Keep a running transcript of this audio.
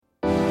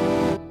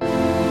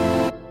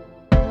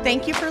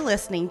Thank you for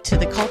listening to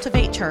the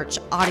Cultivate Church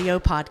audio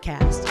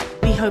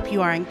podcast. We hope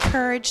you are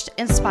encouraged,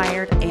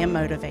 inspired, and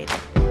motivated.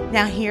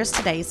 Now here's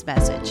today's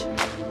message.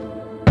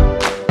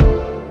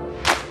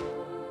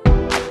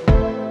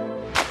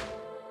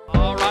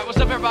 All right, what's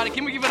up, everybody?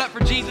 Can we give it up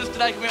for Jesus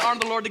today? Can we honor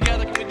the Lord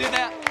together? Can we do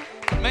that?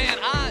 Man,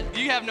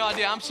 you have no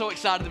idea. I'm so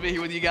excited to be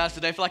here with you guys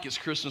today. I feel like it's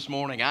Christmas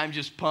morning. I'm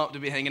just pumped to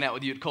be hanging out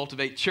with you at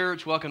Cultivate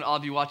Church. Welcome to all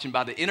of you watching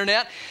by the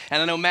internet.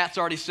 And I know Matt's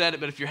already said it,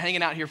 but if you're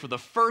hanging out here for the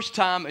first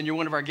time and you're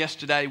one of our guests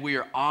today, we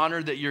are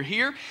honored that you're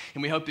here,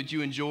 and we hope that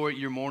you enjoy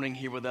your morning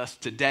here with us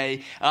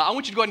today. I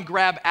want you to go ahead and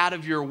grab out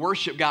of your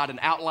worship guide an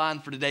outline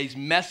for today's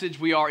message.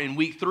 We are in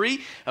week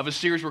 3 of a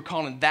series we're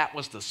calling That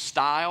Was the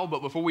Style.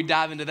 But before we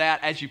dive into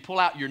that, as you pull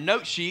out your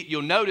note sheet,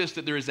 you'll notice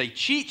that there is a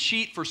cheat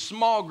sheet for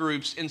small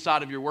groups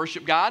inside of your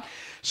worship guide.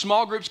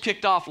 Small groups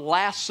kicked off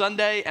last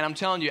Sunday, and I'm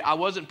telling you, I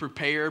wasn't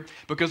prepared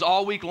because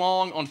all week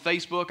long on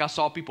Facebook, I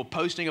saw people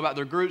posting about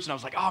their groups, and I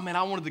was like, oh man,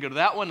 I wanted to go to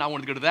that one, and I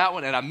wanted to go to that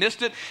one, and I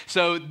missed it.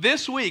 So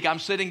this week, I'm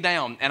sitting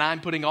down, and I'm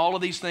putting all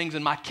of these things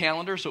in my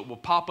calendar so it will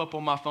pop up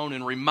on my phone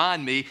and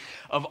remind me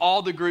of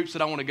all the groups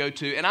that I want to go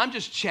to, and I'm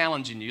just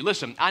challenging you.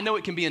 Listen, I know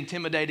it can be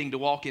intimidating to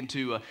walk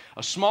into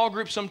a small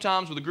group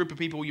sometimes with a group of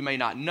people you may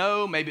not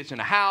know. Maybe it's in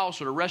a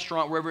house or a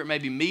restaurant, wherever it may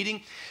be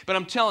meeting, but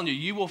I'm telling you,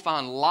 you will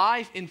find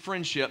life and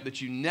friendship that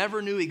you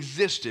never knew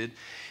existed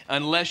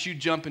unless you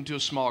jump into a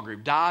small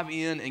group. Dive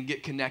in and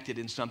get connected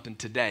in something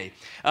today.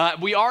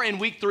 We are in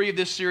week 3 of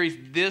this series.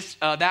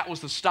 That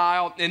Was the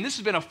Style. And this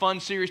has been a fun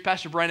series.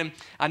 Pastor Brandon,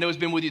 I know, has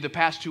been with you the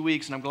past 2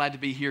 weeks, and I'm glad to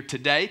be here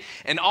today.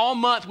 And all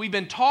month, we've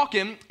been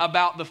talking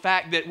about the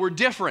fact that we're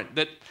different,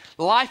 that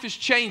life has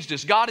changed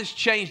us. God has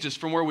changed us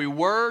from where we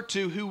were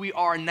to who we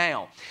are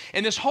now.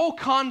 And this whole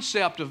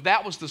concept of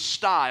that was the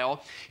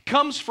style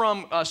comes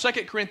from 2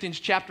 Corinthians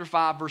chapter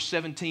 5, verse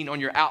 17 on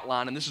your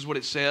outline. And this is what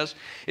it says.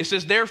 It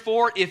says,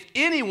 therefore, if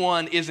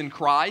anyone is in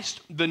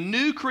Christ, the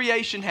new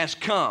creation has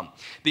come.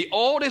 The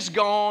old is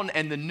gone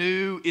and the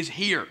new is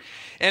here.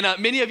 And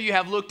many of you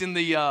have looked in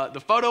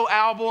the photo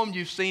album.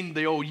 You've seen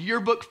the old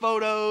yearbook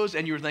photos,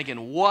 and you were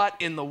thinking, what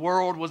in the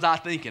world was I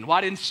thinking? Why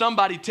didn't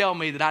somebody tell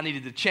me that I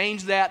needed to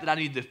change that I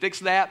needed to fix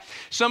that?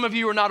 Some of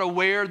you are not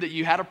aware that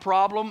you had a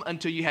problem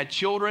until you had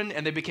children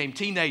and they became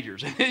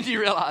teenagers. And then you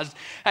realized,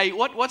 hey,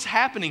 what's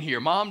happening here?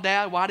 Mom,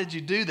 Dad, why did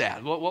you do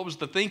that? What was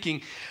the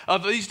thinking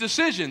of these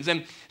decisions?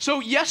 And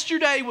so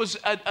yesterday was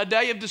a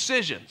day of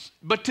decisions,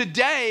 but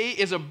today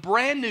is a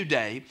brand new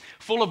day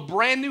full of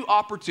brand new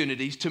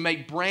opportunities to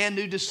make brand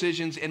new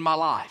decisions in my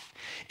life.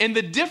 And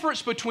the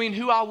difference between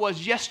who I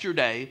was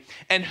yesterday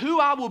and who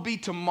I will be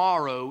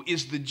tomorrow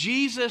is the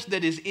Jesus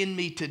that is in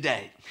me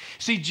today.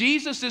 See,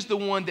 Jesus is the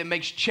one that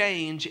makes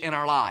change in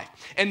our life.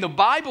 And the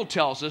Bible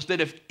tells us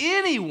that if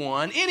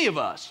anyone, any of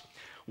us,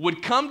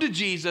 would come to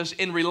Jesus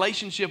in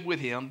relationship with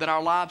Him, that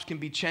our lives can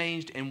be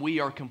changed and we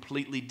are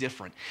completely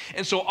different.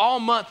 And so all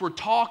month we're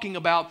talking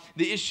about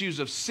the issues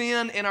of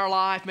sin in our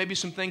life, maybe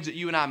some things that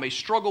you and I may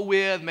struggle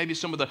with, maybe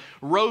some of the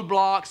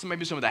roadblocks,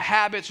 maybe some of the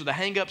habits or the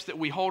hang-ups that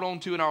we hold on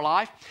to in our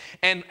life,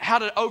 and how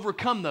to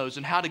overcome those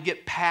and how to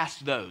get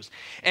past those.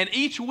 And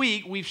each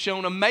week we've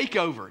shown a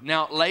makeover.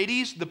 Now,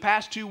 ladies, the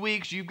past 2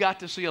 weeks you've got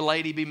to see a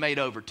lady be made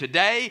over.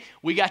 Today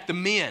we got the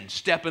men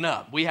stepping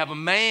up. We have a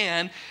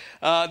man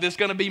that's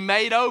going to be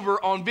made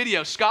over on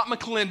video. Scott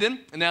McClendon.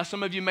 And now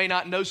some of you may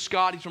not know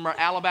Scott. He's from our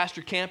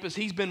Alabaster campus.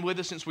 He's been with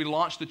us since we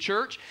launched the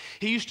church.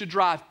 He used to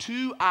drive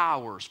 2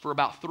 hours for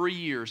about 3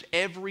 years.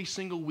 Every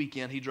single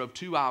weekend he drove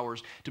 2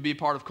 hours to be a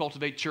part of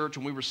Cultivate Church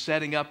when we were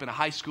setting up in a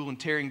high school and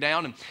tearing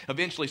down. And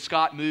eventually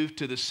Scott moved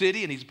to the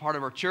city and he's a part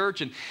of our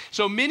church. And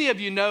so many of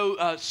you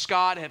know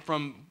Scott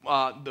from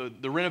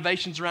the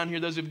renovations around here,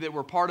 those of you that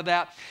were part of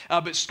that.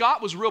 But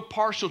Scott was real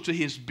partial to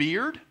his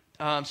beard.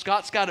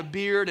 Scott's got a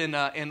beard, and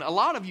a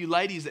lot of you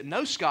ladies that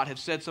know Scott have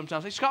said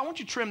sometimes, hey, Scott, why don't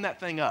you trim that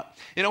thing up?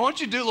 You know, why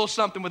don't you do a little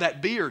something with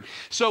that beard?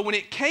 So when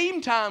it came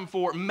time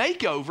for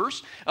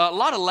makeovers, a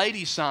lot of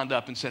ladies signed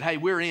up and said, hey,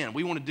 we're in.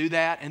 We want to do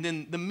that. And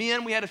then the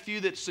men, we had a few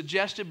that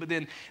suggested, but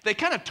then they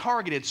kind of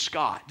targeted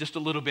Scott just a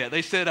little bit.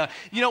 They said,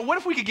 what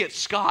if we could get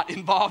Scott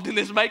involved in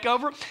this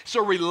makeover?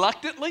 So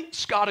reluctantly,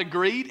 Scott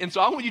agreed. And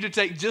so I want you to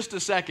take just a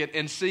second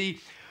and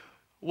see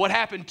what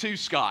happened to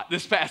Scott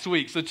this past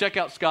week. So check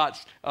out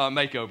Scott's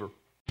makeover.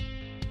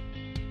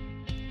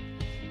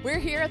 We're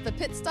here at the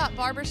Pit Stop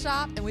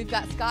Barbershop, and we've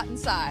got Scott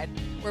inside.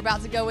 We're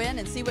about to go in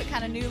and see what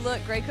kind of new look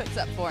Gray cooks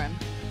up for him.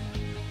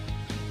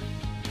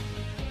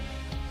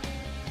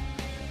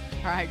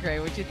 All right, Gray,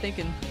 what you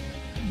thinking?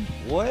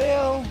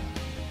 Well,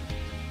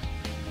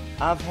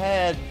 I've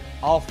had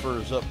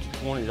offers up to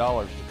 $20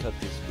 to cut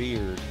this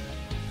beard.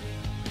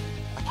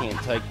 I can't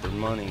take their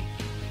money,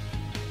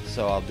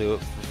 so I'll do it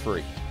for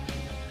free.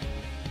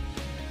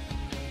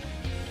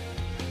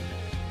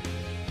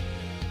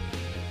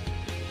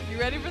 You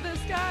ready for this,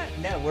 Scott?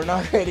 No, we're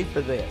not ready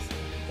for this.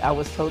 I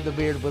was told the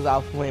beard was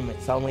off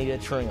limits, only to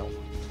trim.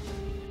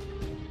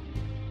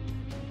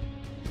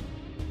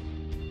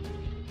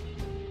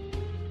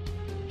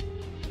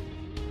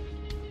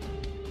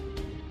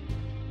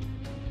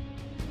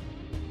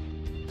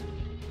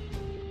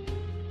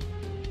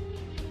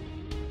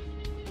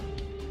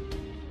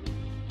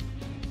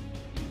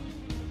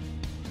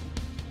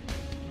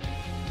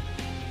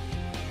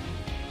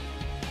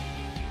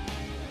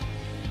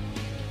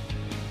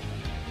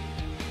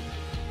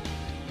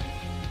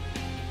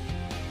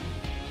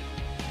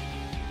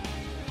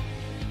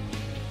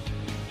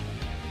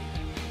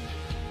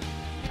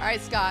 All right,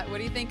 Scott, what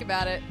do you think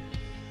about it?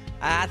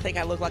 I think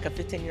I look like a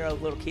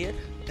 15-year-old little kid.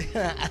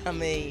 I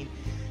mean,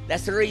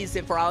 that's the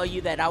reason for all of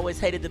you that always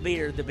hated the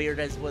beard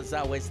was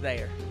always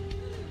there.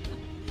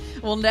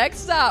 Well,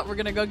 next up, we're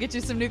going to go get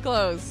you some new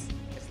clothes.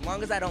 As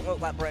long as I don't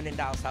look like Brendan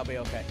Dawes, I'll be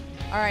okay.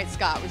 All right,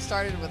 Scott, we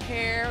started with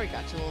hair. We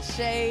got you a little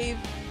shave.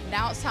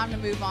 Now it's time to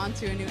move on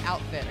to a new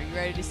outfit. Are you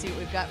ready to see what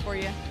we've got for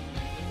you?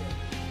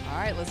 All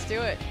right, let's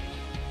do it.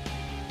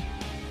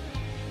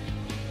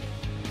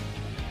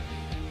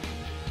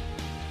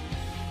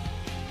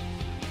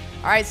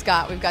 All right,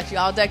 Scott, we've got you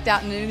all decked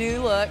out in a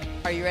new look.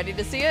 Are you ready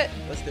to see it?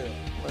 Let's do it.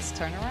 Let's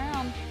turn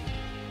around.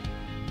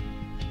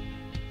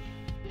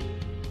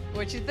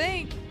 What you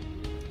think?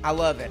 I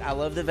love it. I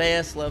love the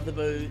vest, love the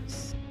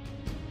boots.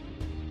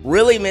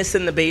 Really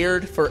missing the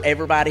beard for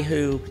everybody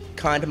who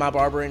conned to my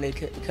barber and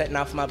cutting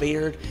off my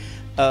beard.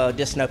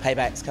 Just no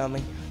payback's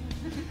coming.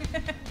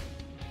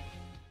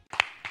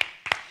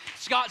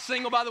 Scott's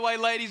single, by the way,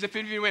 ladies. If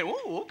any of you went,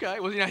 oh, okay.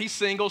 Well, he's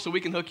single, so we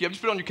can hook you up.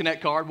 Just put it on your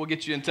Connect card. We'll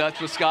get you in touch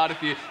with Scott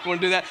if you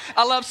want to do that.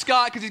 I love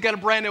Scott because he's got a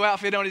brand new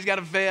outfit on. He's got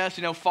a vest.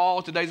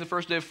 Fall. Today's the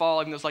first day of fall,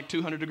 even though it's like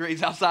 200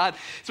 degrees outside.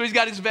 So he's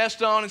got his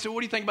vest on. And so,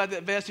 what do you think about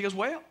that vest? He goes,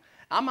 well,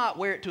 I might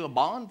wear it to a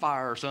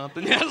bonfire or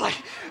something. Like,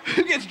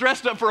 who gets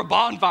dressed up for a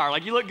bonfire?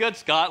 Like, you look good,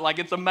 Scott. Like,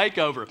 it's a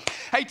makeover.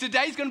 Hey,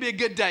 today's going to be a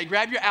good day.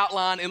 Grab your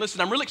outline. And listen,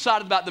 I'm really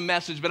excited about the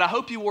message, but I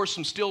hope you wore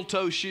some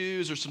steel-toe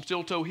shoes or some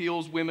steel-toe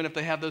heels, women, if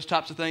they have those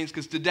types of things,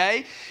 because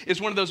today is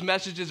one of those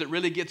messages that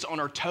really gets on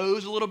our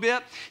toes a little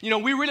bit. We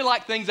really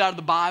like things out of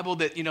the Bible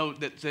that,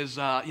 that says,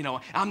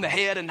 I'm the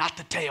head and not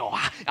the tail.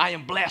 I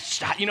am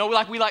blessed.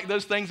 We like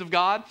those things of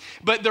God.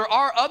 But there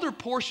are other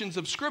portions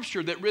of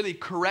Scripture that really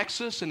corrects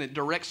us and it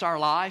directs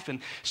our life, and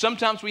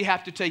sometimes we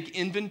have to take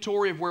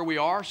inventory of where we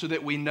are so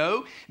that we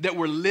know that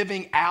we're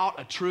living out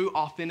a true,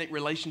 authentic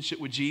relationship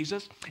with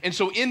Jesus. And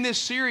so in this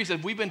series,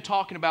 as we've been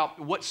talking about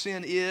what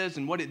sin is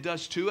and what it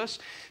does to us,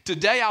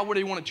 today I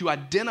really wanted to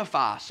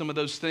identify some of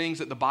those things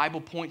that the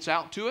Bible points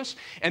out to us,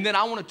 and then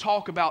I want to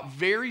talk about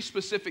very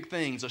specific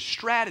things, a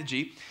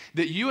strategy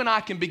that you and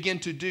I can begin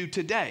to do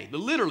today.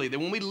 Literally, that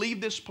when we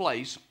leave this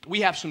place, we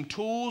have some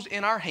tools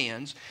in our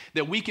hands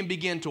that we can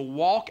begin to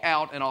walk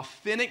out an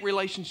authentic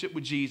relationship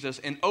with Jesus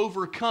and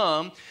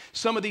overcome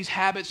some of these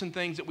habits and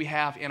things that we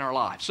have in our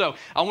lives. So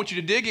I want you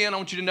to dig in. I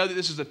want you to know that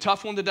this is a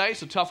tough one today.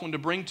 It's a tough one to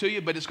bring to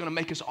you, but it's going to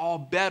make us all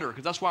better,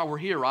 because that's why we're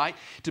here, right?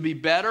 To be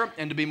better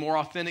and to be more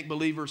authentic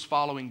believers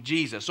following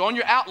Jesus. So on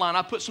your outline,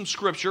 I put some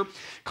scripture,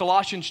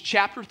 Colossians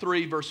chapter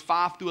 3, verse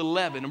 5 through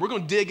 11. And we're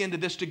going to dig into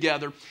this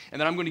together,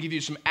 and then I'm going to give you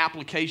some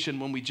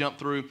application when we jump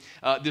through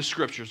this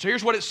scripture. So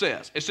here's what it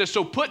says. It says,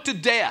 so put to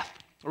death.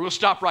 We're going to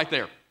stop right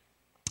there.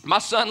 My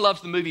son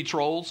loves the movie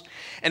Trolls,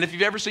 and if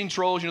you've ever seen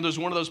Trolls, there's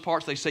one of those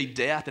parts they say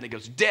death, and it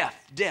goes death,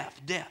 death,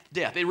 death,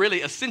 death. It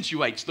really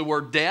accentuates the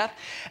word death.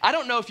 I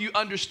don't know if you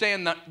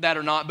understand that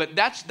or not, but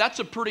that's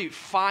a pretty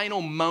final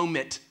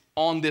moment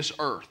on this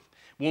earth.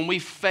 When we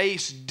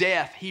face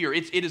death here,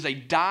 it is a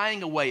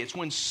dying away. It's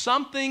when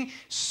something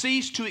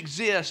ceased to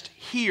exist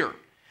here.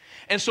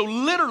 And so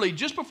literally,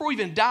 just before we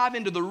even dive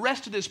into the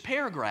rest of this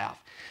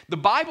paragraph, the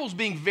Bible's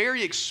being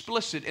very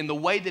explicit in the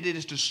way that it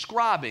is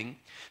describing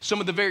some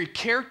of the very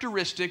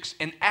characteristics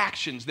and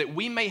actions that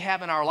we may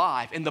have in our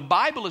life. And the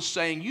Bible is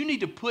saying you need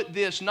to put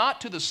this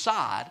not to the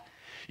side.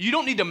 You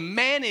don't need to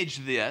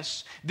manage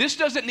this. This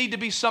doesn't need to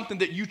be something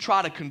that you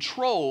try to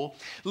control.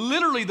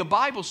 Literally, the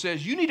Bible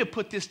says you need to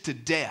put this to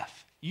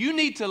death. You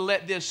need to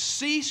let this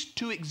cease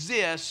to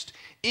exist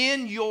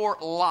in your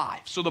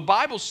life. So the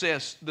Bible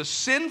says the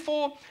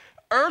sinful,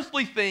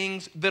 earthly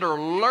things that are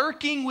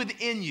lurking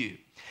within you.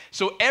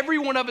 So every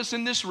one of us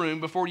in this room,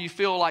 before you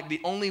feel like the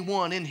only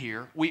one in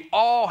here, we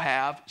all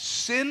have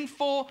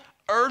sinful,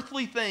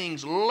 earthly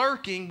things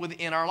lurking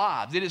within our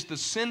lives. It is the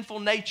sinful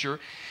nature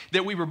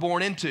that we were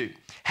born into.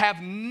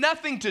 Have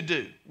nothing to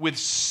do with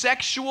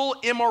sexual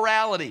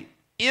immorality,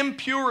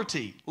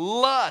 impurity,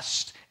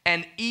 lust,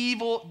 and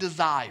evil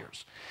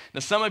desires. Now,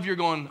 some of you are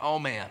going, oh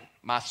man,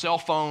 my cell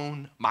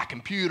phone, my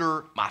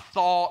computer, my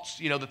thoughts,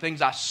 the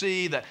things I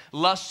see, the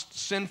lust,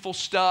 sinful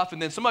stuff.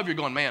 And then some of you are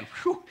going, man,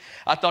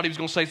 I thought he was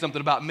going to say something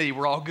about me.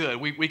 We're all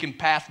good. We can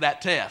pass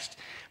that test.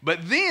 But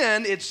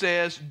then it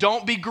says,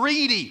 don't be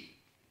greedy.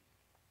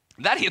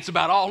 That hits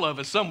about all of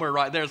us somewhere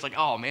right there. It's like,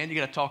 oh man, you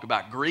got to talk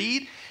about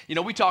greed.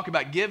 We talk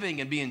about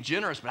giving and being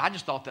generous, but I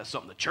just thought that's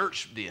something the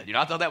church did.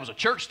 I thought that was a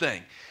church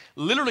thing.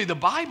 Literally, the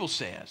Bible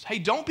says, hey,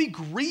 don't be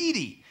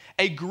greedy.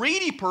 A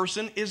greedy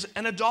person is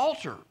an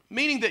adulterer,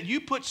 meaning that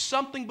you put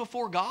something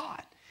before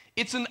God.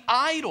 It's an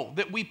idol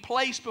that we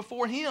place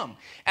before Him.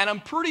 And I'm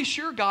pretty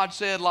sure God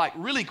said,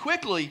 really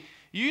quickly,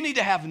 you need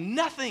to have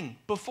nothing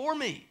before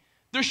me.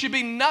 There should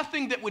be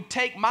nothing that would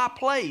take my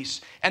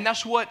place. And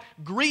that's what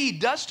greed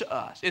does to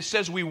us. It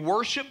says we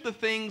worship the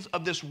things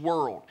of this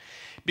world.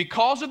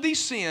 Because of these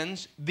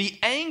sins, the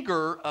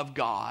anger of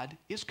God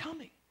is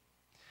coming.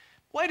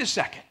 Wait a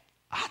second.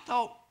 I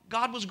thought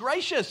God was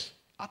gracious.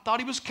 I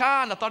thought He was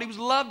kind. I thought He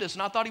loved us.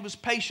 And I thought He was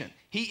patient.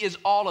 He is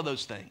all of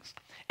those things.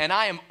 And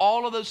I am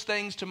all of those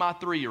things to my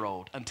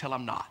 3-year-old until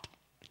I'm not.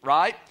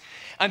 right?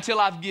 Until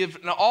I've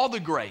given all the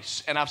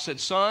grace and I've said,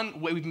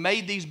 son, we've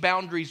made these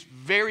boundaries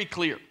very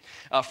clear.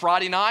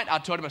 Friday night, I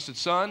told him, I said,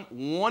 son,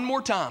 one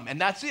more time, and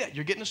that's it.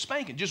 You're getting a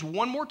spanking. Just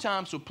one more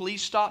time, so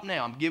please stop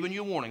now. I'm giving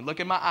you a warning. Look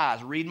in my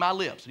eyes, read my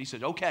lips. And he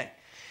said, okay.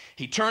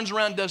 He turns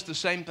around and does the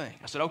same thing.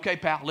 I said, okay,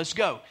 pal, let's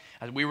go.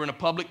 We were in a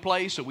public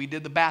place, so we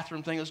did the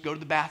bathroom thing. Let's go to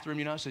the bathroom,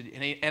 you know. I said,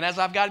 and as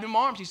I've got him in my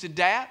arms, he said,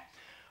 Dad,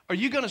 are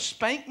you going to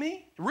spank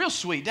me? Real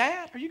sweet.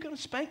 Dad, are you going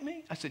to spank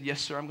me? I said,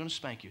 yes, sir, I'm going to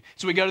spank you.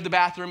 So we go to the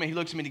bathroom, and he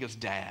looks at me and he goes,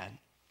 Dad,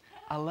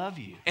 I love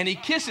you. And he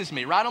kisses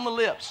me right on the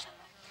lips.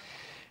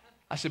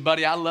 I said,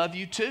 buddy, I love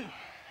you too.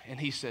 And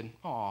he said,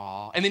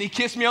 aw. And then he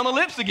kissed me on the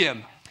lips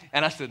again.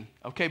 And I said,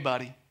 okay,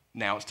 buddy,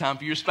 now it's time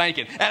for your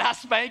spanking. And I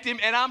spanked him,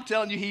 and I'm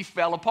telling you, he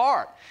fell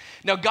apart.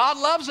 Now, God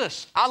loves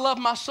us. I love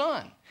my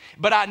son.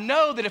 But I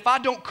know that if I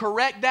don't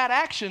correct that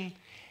action,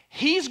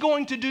 he's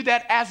going to do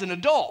that as an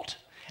adult.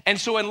 And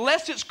so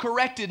unless it's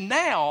corrected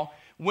now,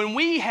 when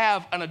we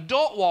have an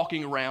adult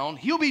walking around,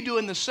 he'll be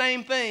doing the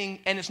same thing,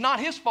 and it's not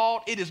his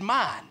fault, it is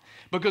mine.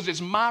 Because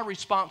it's my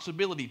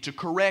responsibility to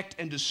correct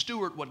and to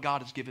steward what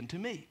God has given to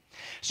me.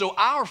 So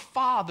our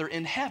Father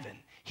in heaven,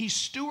 he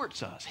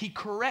stewards us. He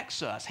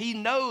corrects us. He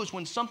knows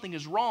when something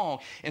is wrong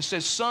and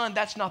says, son,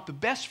 that's not the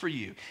best for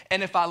you.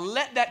 And if I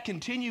let that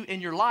continue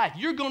in your life,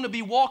 you're going to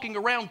be walking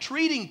around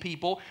treating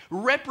people,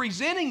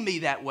 representing me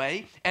that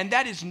way, and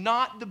that is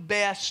not the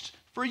best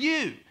for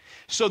you.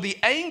 So the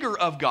anger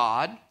of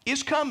God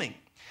is coming.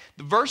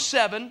 Verse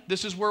 7,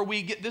 this is where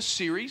we get this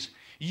series.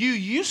 You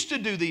used to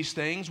do these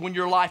things when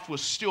your life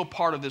was still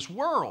part of this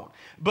world,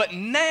 but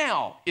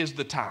now is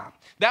the time.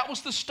 That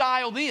was the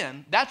style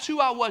then. That's who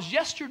I was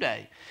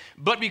yesterday.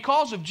 But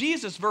because of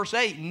Jesus, verse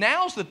 8,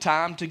 now's the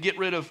time to get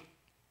rid of,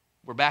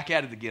 we're back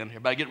at it again.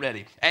 Everybody get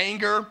ready.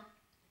 Anger,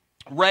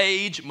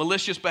 rage,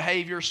 malicious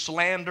behavior,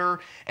 slander,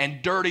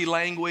 and dirty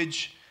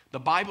language. The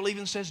Bible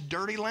even says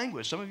dirty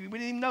language. Some of you, we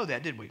didn't even know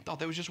that, did we? Thought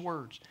that was just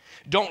words.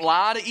 Don't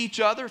lie to each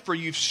other, for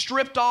you've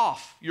stripped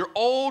off your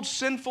old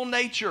sinful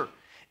nature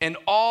and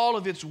all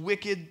of its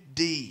wicked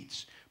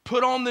deeds.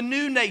 Put on the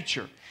new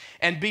nature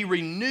and be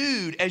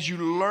renewed as you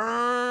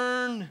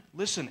learn.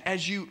 Listen,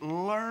 as you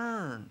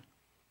learn.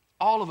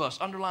 All of us,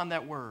 underline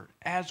that word,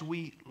 as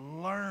we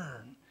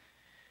learn.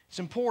 It's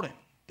important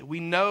that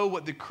we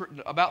know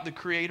about the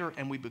Creator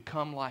and we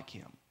become like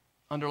Him.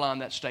 Underline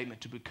that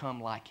statement, to become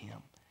like Him.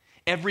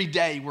 Every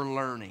day we're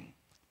learning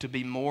to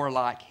be more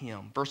like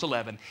Him. Verse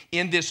 11,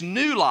 in this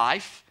new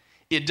life,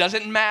 it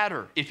doesn't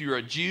matter if you're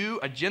a Jew,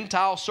 a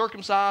Gentile,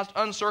 circumcised,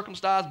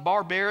 uncircumcised,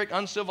 barbaric,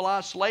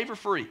 uncivilized, slave, or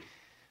free.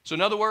 So in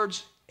other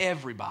words,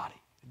 everybody.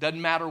 It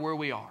doesn't matter where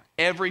we are.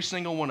 Every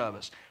single one of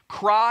us.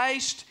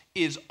 Christ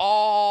is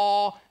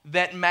all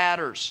that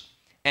matters,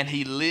 and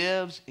He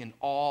lives in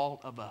all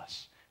of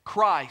us.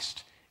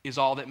 Christ is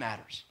all that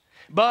matters.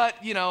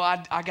 But, you know,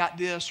 I got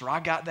this, or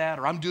I got that,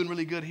 or I'm doing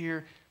really good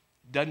here.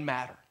 Doesn't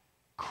matter.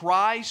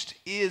 Christ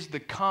is the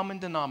common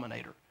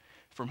denominator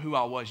from who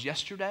I was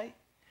yesterday,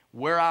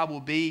 where I will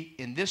be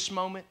in this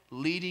moment,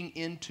 leading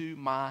into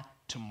my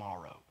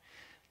tomorrow.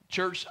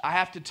 Church, I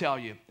have to tell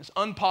you, it's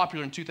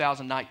unpopular in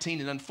 2019,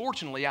 and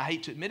unfortunately, I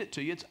hate to admit it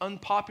to you, it's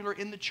unpopular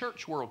in the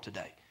church world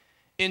today.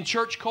 In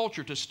church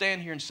culture, to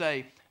stand here and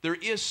say, there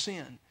is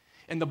sin,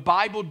 and the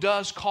Bible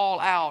does call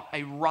out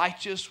a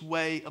righteous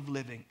way of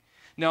living.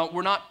 Now,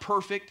 we're not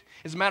perfect.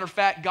 As a matter of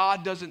fact,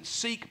 God doesn't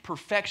seek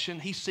perfection,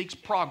 He seeks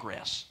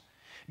progress.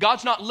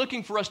 God's not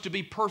looking for us to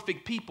be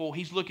perfect people.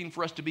 He's looking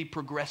for us to be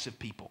progressive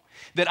people.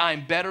 That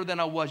I'm better than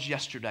I was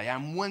yesterday.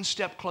 I'm one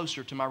step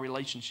closer to my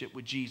relationship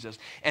with Jesus.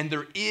 And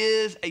there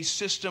is a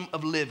system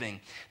of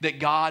living that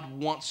God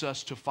wants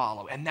us to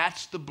follow. And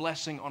that's the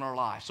blessing on our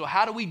life. So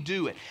how do we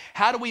do it?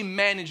 How do we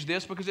manage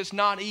this? Because it's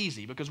not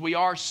easy. Because we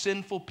are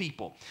sinful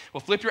people.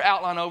 Well, flip your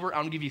outline over.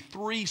 I'm going to give you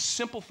 3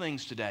 simple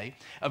things today.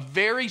 A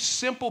very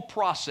simple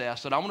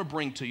process that I want to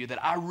bring to you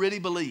that I really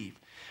believe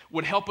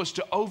would help us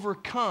to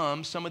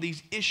overcome some of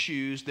these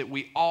issues that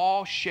we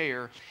all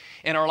share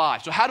in our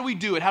lives. So how do we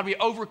do it? How do we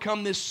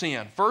overcome this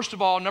sin? First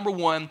of all, number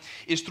 1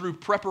 is through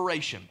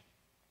preparation.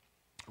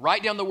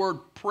 Write down the word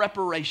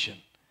preparation.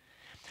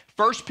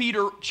 1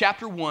 Peter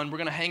chapter 1, we're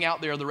going to hang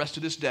out there the rest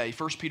of this day.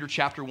 1 Peter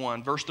chapter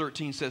 1, verse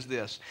 13 says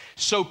this.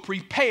 So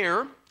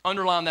prepare,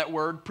 underline that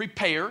word,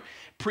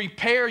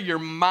 prepare your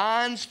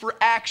minds for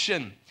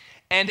action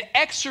and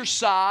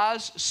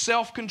exercise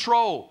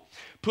self-control.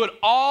 Put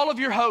all of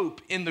your hope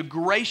in the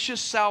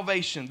gracious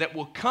salvation that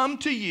will come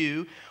to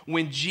you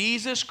when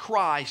Jesus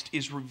Christ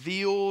is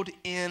revealed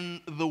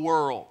in the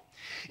world.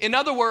 In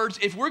other words,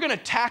 if we're going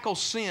to tackle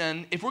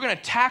sin, if we're going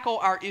to tackle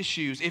our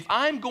issues, if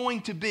I'm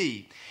going to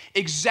be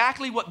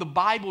exactly what the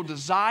Bible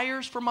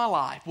desires for my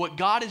life, what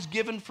God has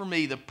given for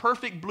me, the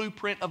perfect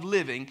blueprint of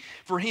living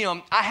for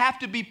Him, I have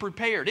to be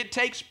prepared. It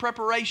takes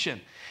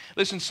preparation.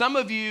 Listen, some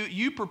of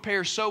you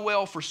prepare so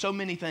well for so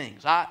many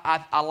things.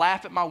 I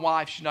laugh at my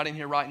wife. She's not in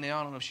here right now.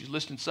 I don't know if she's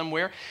listening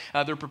somewhere.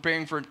 They're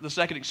preparing for the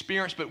second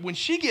experience. But when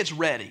she gets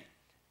ready,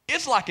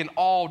 It's like an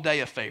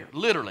all-day affair,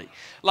 literally.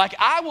 Like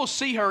I will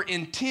see her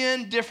in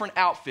 10 different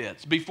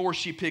outfits before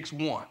she picks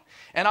one.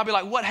 And I'll be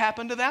like, what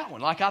happened to that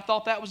one? Like I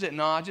thought that was it.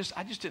 No, I just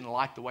didn't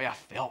like the way I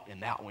felt in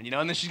that one, you know.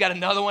 And then she's got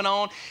another one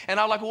on. And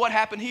I'm like, well, what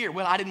happened here?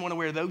 Well, I didn't want to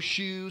wear those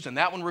shoes, and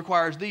that one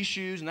requires these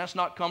shoes, and that's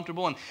not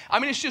comfortable. And I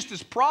mean, it's just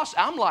this process.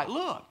 I'm like,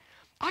 look,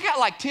 I got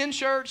like 10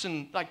 shirts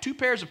and like 2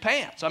 pairs of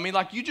pants. I mean,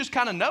 like you just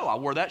kind of know I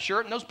wore that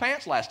shirt and those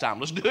pants last time.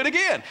 Let's do it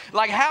again.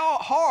 Like how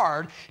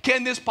hard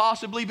can this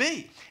possibly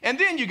be? And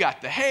then you got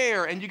the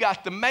hair and you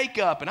got the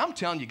makeup. And I'm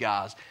telling you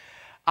guys,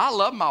 I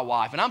love my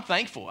wife and I'm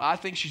thankful. I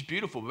think she's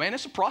beautiful. But man,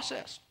 it's a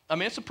process. I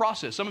mean, it's a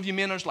process. Some of you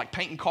men are just like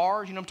painting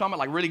cars, you know what I'm talking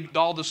about? Like really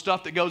all the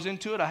stuff that goes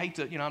into it. I hate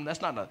to, you know,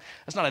 that's not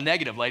a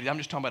negative, lady. I'm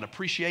just talking about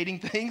appreciating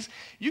things.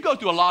 You go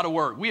through a lot of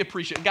work. We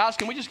appreciate it. Guys,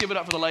 can we just give it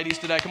up for the ladies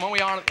today? Come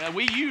on,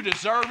 you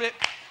deserve it.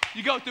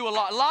 You go through a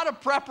lot of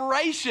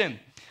preparation.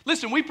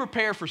 Listen, we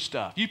prepare for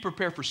stuff. You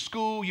prepare for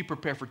school, you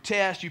prepare for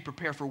tests, you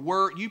prepare for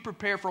work, you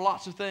prepare for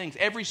lots of things.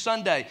 Every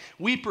Sunday,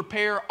 we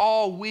prepare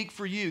all week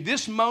for you.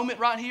 This moment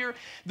right here,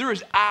 there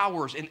is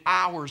hours and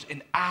hours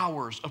and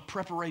hours of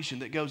preparation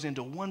that goes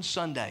into one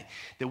Sunday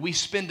that we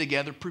spend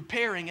together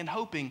preparing and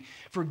hoping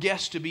for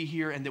guests to be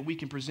here and that we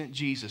can present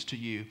Jesus to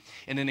you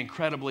in an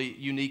incredibly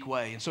unique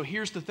way. And so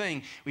here's the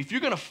thing. If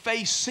you're going to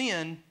face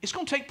sin, it's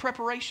going to take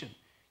preparation.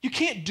 You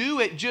can't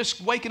do it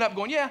just waking up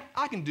going, yeah,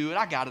 I can do it.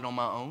 I got it on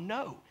my own.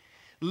 No.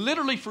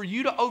 Literally, for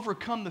you to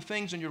overcome the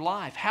things in your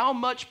life, how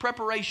much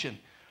preparation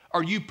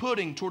are you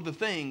putting toward the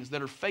things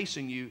that are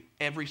facing you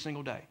every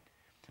single day?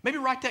 Maybe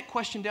write that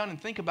question down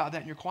and think about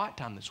that in your quiet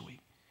time this week.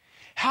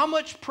 How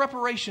much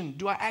preparation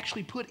do I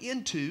actually put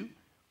into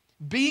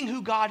being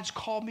who God has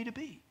called me to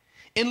be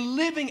and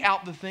living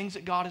out the things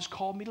that God has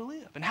called me to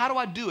live? And how do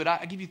I do it?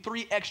 I give you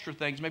 3 extra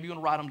things. Maybe you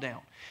want to write them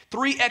down.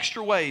 3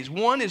 extra ways.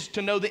 One is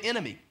to know the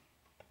enemy.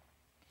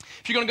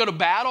 If you're going to go to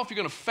battle, if you're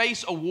going to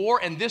face a war,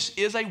 and this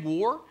is a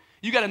war,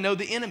 you got to know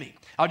the enemy.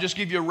 I'll just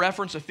give you a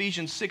reference,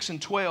 Ephesians 6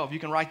 and 12. You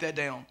can write that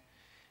down.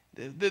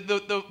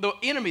 The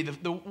enemy,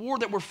 the war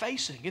that we're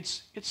facing,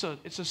 it's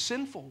a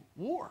sinful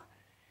war.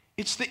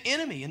 It's the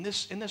enemy in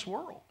this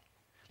world.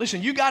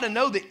 Listen, you got to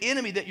know the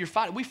enemy that you're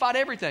fighting. We fight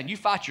everything. You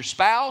fight your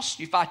spouse,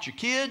 you fight your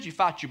kids, you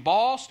fight your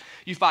boss,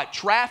 you fight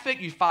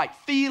traffic, you fight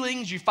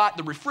feelings, you fight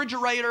the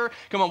refrigerator.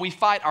 Come on, we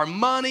fight our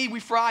money,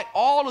 we fight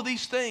all of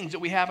these things that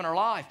we have in our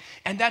life.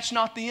 And that's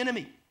not the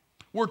enemy.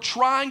 We're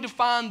trying to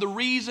find the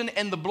reason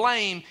and the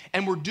blame,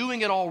 and we're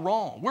doing it all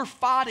wrong. We're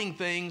fighting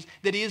things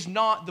that is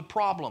not the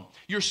problem.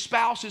 Your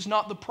spouse is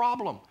not the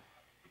problem.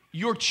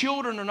 Your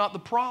children are not the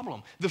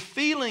problem. The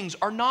feelings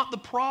are not the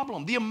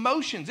problem. The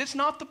emotions, it's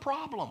not the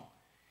problem.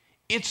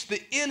 It's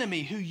the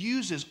enemy who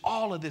uses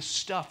all of this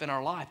stuff in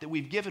our life that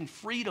we've given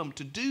freedom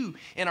to do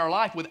in our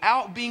life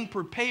without being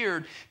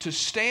prepared to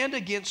stand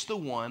against the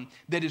one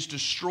that is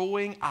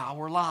destroying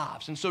our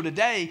lives. And so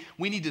today,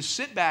 we need to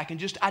sit back and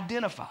just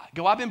identify.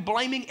 I've been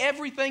blaming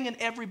everything and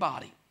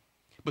everybody.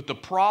 But the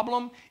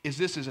problem is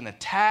this is an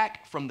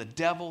attack from the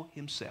devil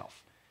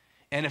himself.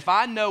 And if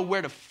I know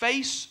where to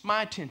face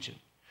my attention,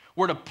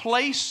 where to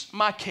place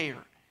my care,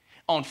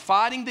 on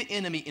fighting the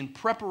enemy in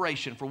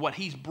preparation for what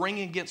he's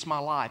bringing against my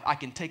life, I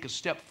can take a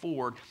step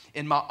forward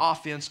in my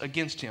offense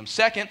against him.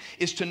 Second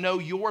is to know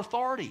your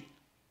authority.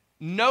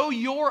 Know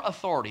your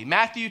authority.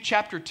 Matthew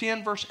chapter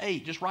 10, verse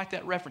 8. Just write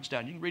that reference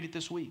down. You can read it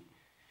this week.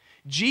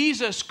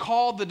 Jesus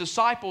called the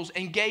disciples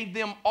and gave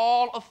them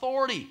all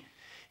authority.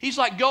 He's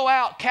like, go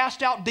out,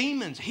 cast out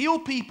demons, heal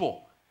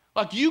people.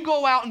 Like you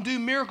go out and do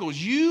miracles.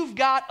 You've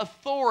got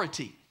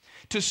authority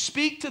to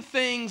speak to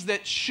things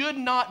that should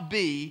not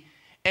be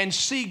and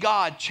see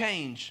God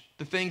change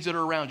the things that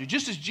are around you.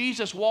 Just as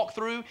Jesus walked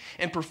through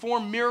and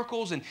performed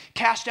miracles and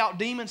cast out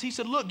demons, he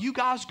said, look, you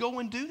guys go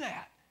and do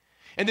that.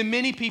 And then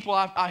many people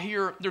I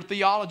hear their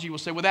theology will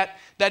say, well,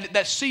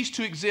 that ceased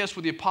to exist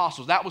with the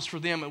apostles. That was for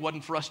them. It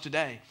wasn't for us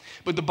today.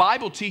 But the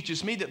Bible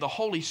teaches me that the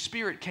Holy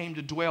Spirit came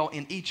to dwell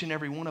in each and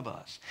every one of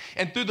us.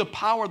 And through the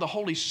power of the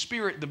Holy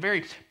Spirit, the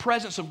very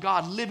presence of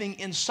God living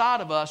inside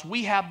of us,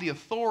 we have the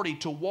authority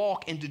to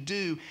walk and to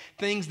do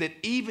things that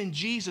even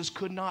Jesus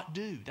could not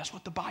do. That's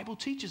what the Bible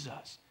teaches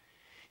us.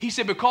 He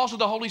said, because of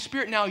the Holy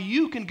Spirit, now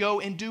you can go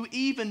and do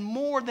even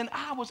more than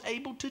I was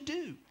able to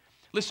do.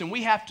 Listen,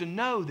 we have to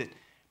know that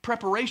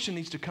preparation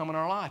needs to come in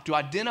our life, to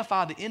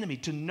identify the enemy,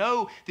 to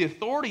know the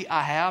authority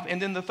I have.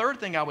 And then the third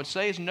thing I would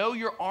say is know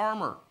your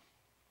armor.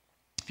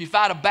 If you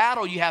fight a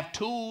battle, you have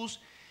tools.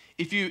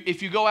 If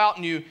you go out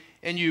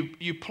and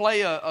you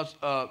play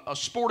a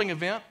sporting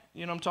event,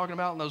 you know what I'm talking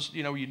about? And those,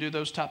 you do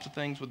those types of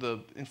things with the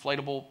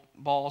inflatable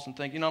balls and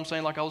things. You know what I'm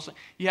saying? Like I was saying,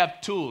 you have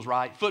tools,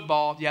 right?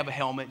 Football, you have a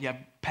helmet, you have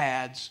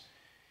pads.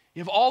 You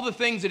have all the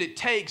things that it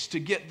takes to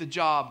get the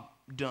job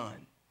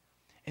done.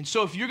 And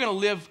so if you're going to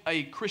live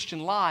a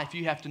Christian life,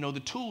 you have to know the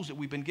tools that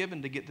we've been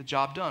given to get the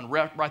job done.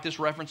 Write this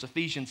reference,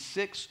 Ephesians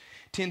 6,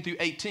 10 through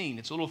 18.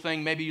 It's a little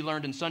thing maybe you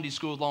learned in Sunday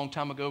school a long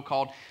time ago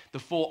called the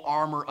full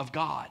armor of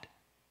God.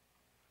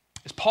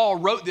 As Paul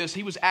wrote this,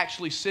 he was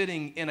actually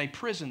sitting in a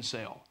prison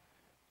cell.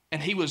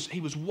 And he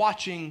was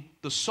watching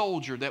the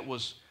soldier that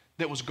was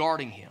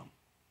guarding him.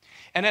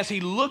 And as he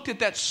looked at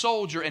that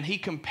soldier and he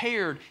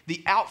compared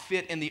the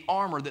outfit and the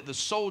armor that the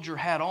soldier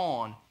had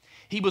on,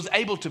 he was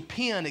able to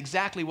pin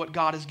exactly what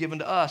God has given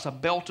to us, a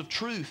belt of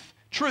truth,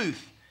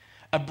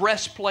 a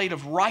breastplate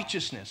of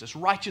righteousness. It's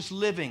righteous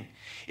living.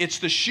 It's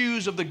the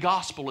shoes of the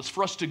gospel. It's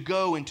for us to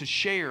go and to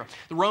share.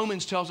 The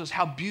Romans tells us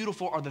how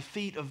beautiful are the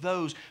feet of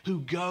those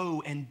who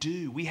go and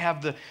do. We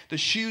have the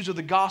shoes of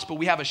the gospel.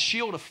 We have a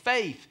shield of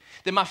faith,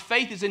 that my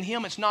faith is in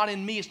him. It's not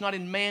in me. It's not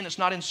in man. It's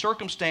not in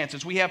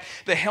circumstances. We have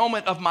the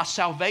helmet of my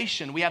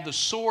salvation. We have the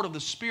sword of the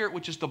Spirit,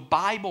 which is the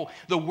Bible,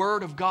 the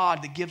Word of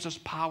God that gives us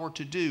power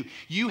to do.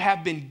 You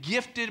have been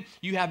gifted.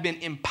 You have been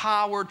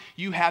empowered.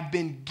 You have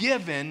been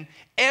given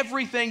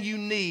everything you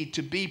need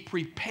to be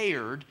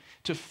prepared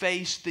to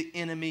face the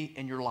enemy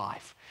in your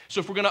life. So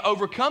if we're going to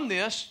overcome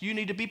this, you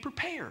need to be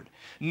prepared.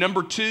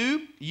 Number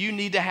 2, you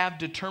need to have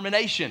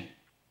determination.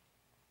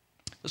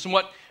 Listen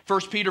what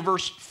 1 Peter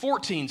verse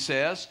 14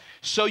 says.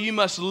 So you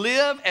must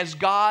live as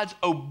God's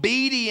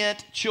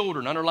obedient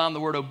children. Underline the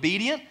word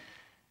obedient.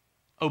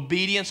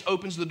 Obedience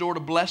opens the door to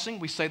blessing.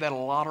 We say that a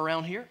lot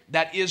around here.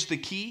 That is the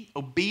key.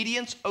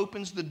 Obedience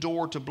opens the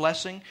door to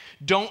blessing.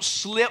 Don't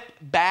slip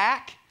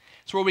back.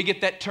 It's where we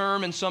get that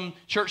term in some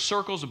church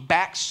circles of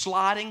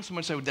backsliding. Someone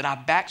would say, well, did I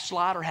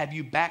backslide or have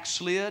you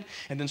backslid?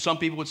 And then some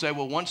people would say,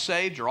 well, once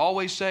saved, you're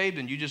always saved,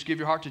 and you just give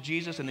your heart to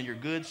Jesus, and then you're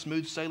good,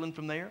 smooth sailing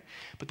from there.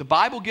 But the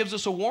Bible gives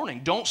us a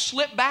warning. Don't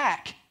slip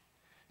back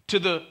to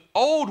the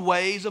old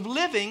ways of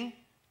living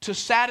to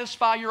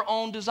satisfy your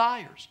own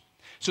desires.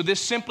 So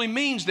this simply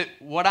means that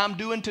what I'm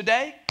doing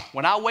today,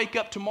 when I wake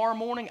up tomorrow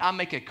morning, I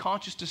make a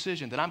conscious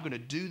decision that I'm going to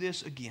do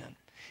this again.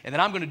 And then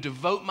I'm going to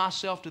devote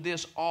myself to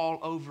this all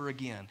over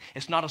again.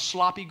 It's not a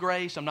sloppy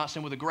grace. I'm not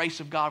saying, well, the grace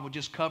of God will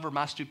just cover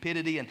my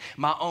stupidity and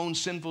my own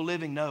sinful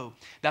living. No,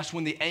 that's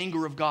when the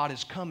anger of God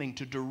is coming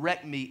to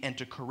direct me and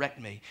to correct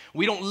me.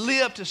 We don't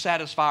live to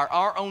satisfy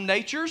our own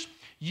natures.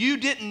 You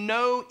didn't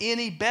know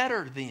any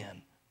better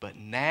then, but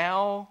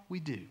now we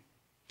do.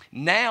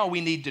 Now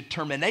we need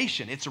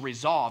determination. It's a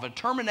resolve. A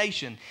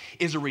determination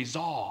is a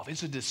resolve.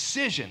 It's a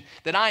decision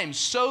that I am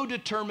so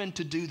determined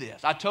to do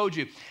this. I told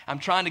you I'm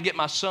trying to get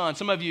my son.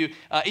 Some of you,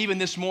 even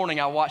this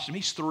morning I watched him.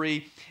 He's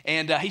 3,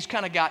 and he's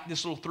kind of got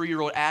this little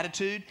 3-year-old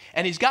attitude,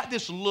 and he's got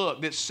this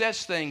look that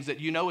says things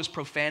that you know is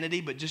profanity,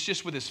 but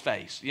just with his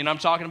face. You know what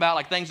I'm talking about?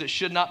 Like things that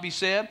should not be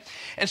said.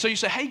 And so you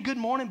say, hey, good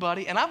morning,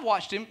 buddy. And I've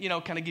watched him,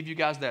 kind of give you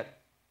guys that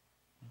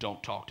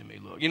don't talk to me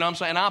look. You know what I'm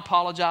saying? And I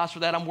apologize for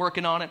that. I'm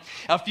working on it.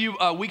 A few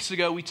weeks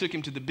ago, we took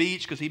him to the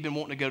beach because he'd been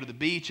wanting to go to the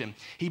beach, and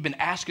he'd been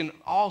asking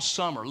all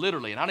summer,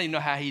 literally, and I didn't even know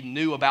how he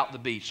knew about the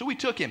beach. So we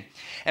took him,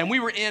 and we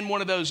were in one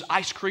of those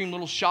ice cream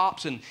little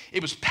shops, and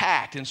it was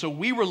packed. And so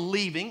we were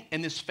leaving,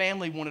 and this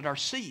family wanted our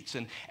seats.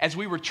 And as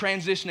we were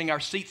transitioning our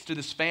seats to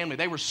this family,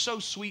 they were so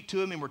sweet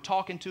to him, and we're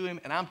talking to him,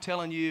 and I'm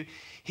telling you,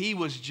 he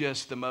was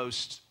just the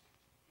most,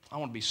 I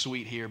want to be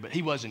sweet here, but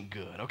he wasn't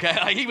good, okay?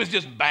 Like, he was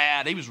just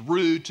bad. He was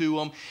rude to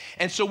them.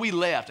 And so we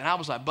left, and I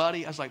was like,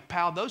 buddy,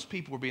 pal, those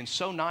people were being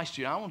so nice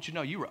to you. I want you to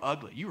know you were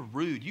ugly. You were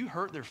rude. You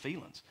hurt their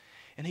feelings.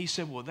 And he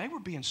said, well, they were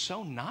being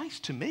so nice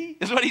to me.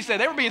 That's what he said.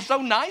 They were being so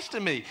nice to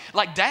me.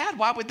 Like, Dad,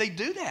 why would they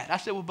do that? I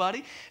said, well,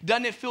 buddy,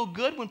 doesn't it feel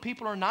good when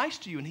people are nice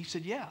to you? And he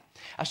said, yeah.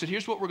 I said,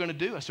 here's what we're going to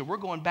do. I said, we're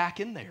going back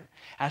in there.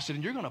 I said,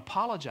 and you're going to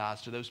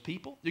apologize to those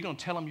people. You're going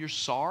to tell them you're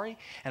sorry.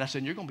 And I said,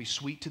 and you're going to be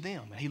sweet to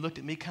them. And he looked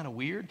at me kind of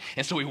weird.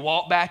 And so we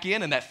walked back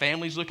in, and that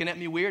family's looking at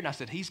me weird. And I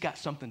said, he's got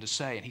something to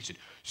say. And he said,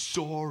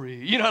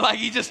 sorry.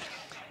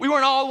 We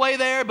weren't all the way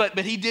there, but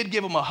he did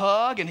give him a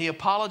hug, and he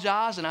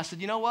apologized. And I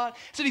said, you know what? I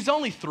said, he's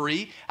only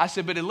 3. I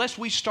said, but unless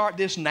we start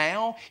this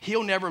now,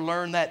 he'll never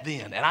learn that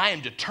then. And I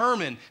am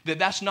determined that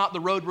that's not the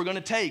road we're going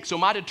to take. So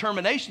my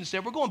determination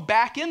said, we're going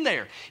back in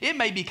there. It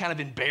may be kind of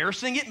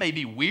embarrassing. It may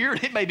be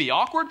weird. It may be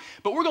awkward,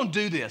 but we're going to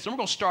do this, and we're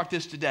going to start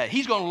this today.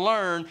 He's going to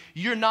learn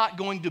you're not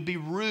going to be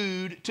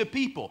rude to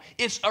people.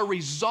 It's a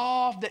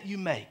resolve that you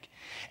make.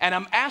 And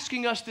I'm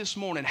asking us this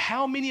morning,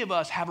 how many of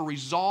us have a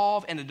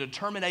resolve and a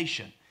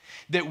determination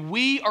that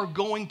we are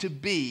going to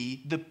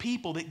be the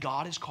people that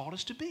God has called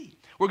us to be?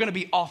 We're going to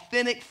be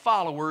authentic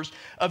followers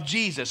of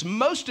Jesus.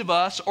 Most of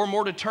us are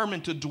more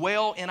determined to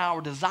dwell in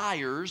our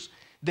desires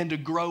than to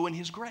grow in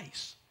His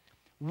grace.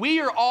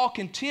 We are all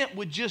content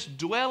with just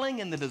dwelling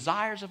in the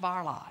desires of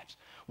our lives.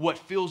 What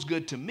feels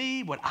good to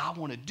me, what I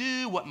want to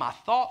do, what my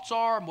thoughts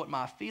are, and what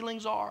my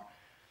feelings are.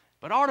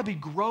 But ought to be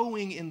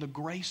growing in the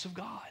grace of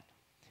God.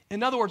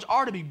 In other words,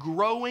 are to be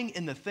growing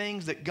in the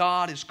things that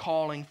God is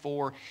calling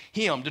for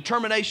him.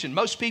 Determination.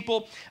 Most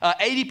people,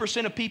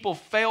 80% of people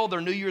fail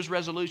their New Year's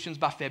resolutions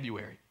by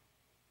February.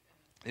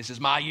 This is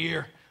my year.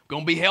 I'm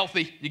going to be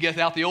healthy. You get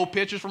out the old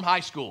pictures from high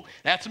school.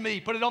 That's me.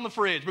 Put it on the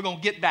fridge. We're going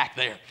to get back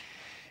there.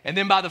 And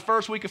then by the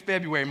first week of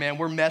February, man,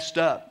 we're messed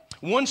up.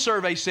 One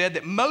survey said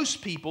that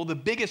most people, the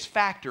biggest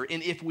factor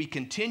in if we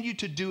continue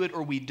to do it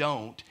or we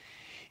don't,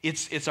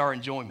 it's our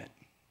enjoyment.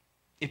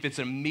 If it's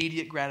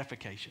immediate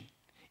gratification.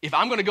 If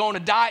I'm going to go on a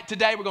diet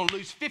today, we're going to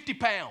lose 50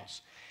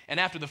 pounds. And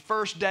after the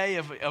first day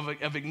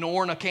of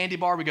ignoring a candy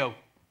bar, we go,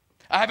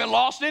 I haven't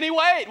lost any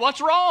weight. What's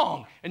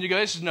wrong? And you go,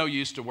 this is no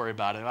use to worry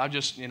about it. I'll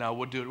just,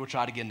 we'll do it. We'll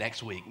try it again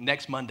next week,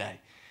 next Monday.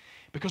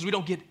 Because we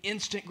don't get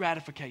instant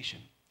gratification.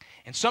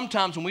 And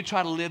sometimes when we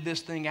try to live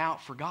this thing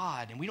out for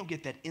God and we don't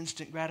get that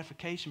instant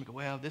gratification, we go,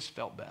 well, this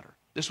felt better.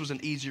 This was an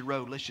easy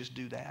road. Let's just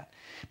do that.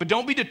 But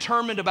don't be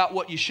determined about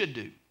what you should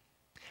do.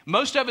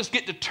 Most of us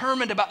get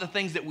determined about the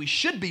things that we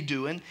should be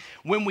doing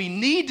when we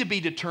need to be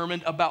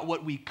determined about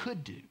what we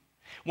could do.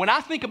 When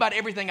I think about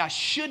everything I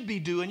should be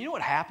doing, you know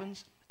what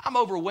happens? I'm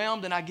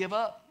overwhelmed and I give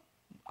up.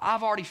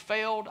 I've already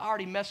failed. I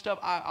already messed up.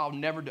 I'll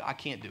never do. I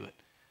can't do it.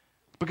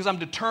 Because I'm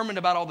determined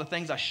about all the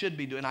things I should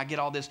be doing. I get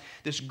all this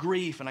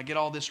grief and I get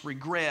all this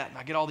regret and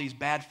I get all these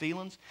bad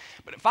feelings.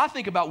 But if I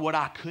think about what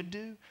I could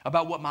do,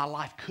 about what my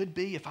life could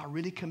be if I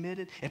really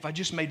committed, if I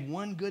just made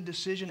one good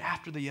decision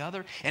after the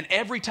other, and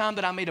every time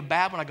that I made a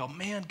bad one, I go,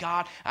 man,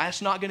 God,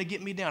 that's not going to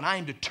get me down. I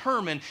am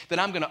determined that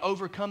I'm going to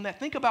overcome that.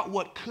 Think about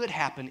what could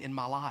happen in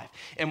my life.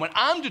 And when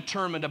I'm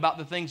determined about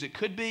the things that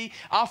could be,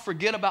 I'll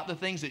forget about the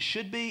things that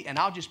should be, and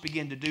I'll just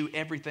begin to do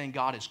everything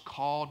God has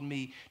called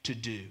me to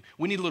do.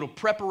 We need a little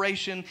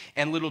preparation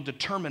and little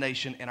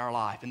determination in our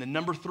life. And then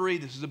number 3,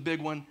 this is a big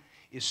one,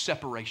 is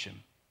separation.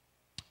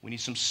 We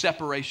need some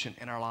separation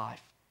in our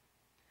life.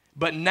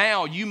 But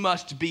now you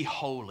must be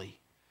holy.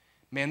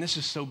 Man, this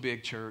is so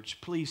big,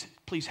 church. Please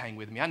hang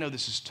with me. I know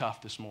this is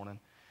tough this morning.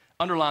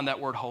 Underline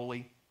that word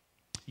holy.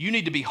 You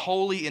need to be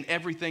holy in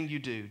everything you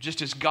do,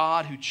 just as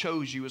God who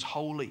chose you is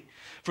holy.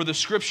 For the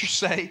scriptures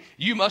say,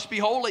 you must be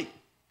holy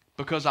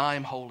because I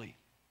am holy.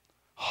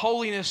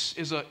 Holiness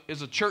is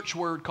a church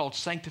word called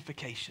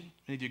sanctification.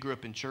 Many of you grew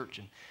up in church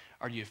and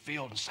are you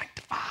filled and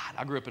sanctified?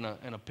 I grew up in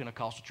a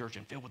Pentecostal church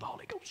and filled with the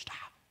Holy Ghost.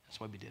 That's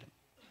why we did it.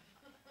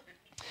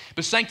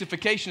 But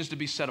sanctification is to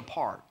be set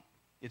apart.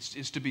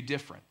 It's to be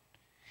different.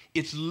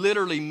 It's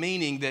literally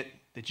meaning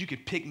that you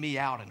could pick me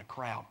out in a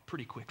crowd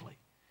pretty quickly.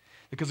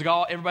 Because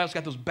everybody's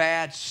got those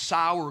bad,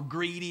 sour,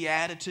 greedy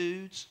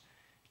attitudes.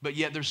 But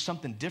yet there's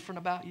something different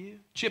about you.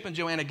 Chip and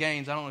Joanna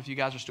Gaines, I don't know if you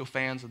guys are still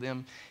fans of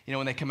them.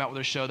 When they come out with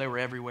their show, they were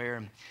everywhere.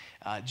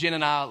 And Jen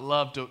and I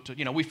loved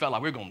to we felt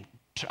like we were going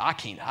to, I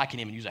can't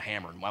even use a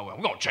hammer.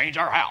 We're going to change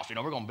our house. We're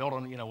going to build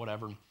on,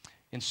 whatever,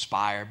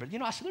 inspire. But,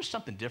 I said, there's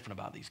something different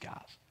about these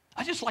guys.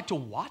 I just like to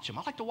watch them.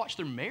 I like to watch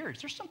their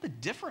marriage. There's something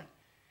different.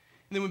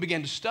 And then we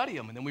began to study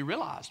them. And then we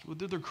realized, well,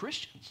 they're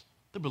Christians.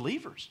 They're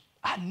believers.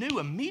 I knew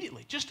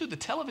immediately, just through the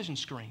television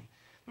screen,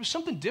 there was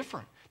something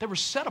different. They were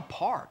set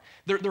apart.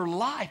 Their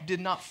life did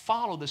not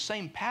follow the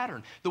same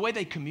pattern. The way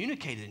they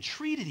communicated and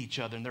treated each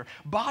other and their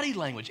body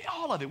language,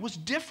 all of it was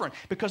different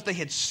because they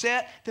had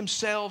set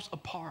themselves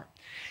apart.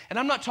 And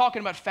I'm not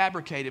talking about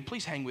fabricated.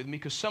 Please hang with me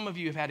because some of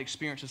you have had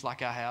experiences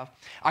like I have.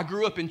 I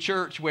grew up in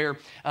church where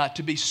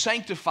to be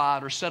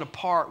sanctified or set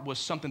apart was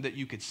something that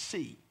you could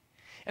see.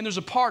 And there's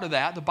a part of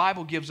that. The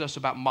Bible gives us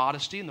about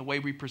modesty and the way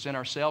we present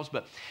ourselves.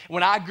 But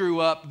when I grew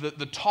up,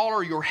 the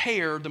taller your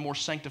hair, the more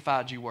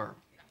sanctified you were.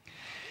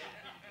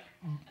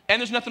 And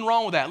there's nothing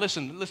wrong with that.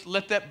 Listen,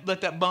 let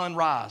that bun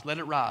rise. Let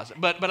it rise.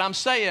 But I'm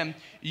saying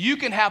you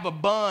can have a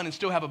bun and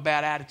still have a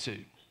bad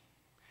attitude.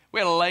 We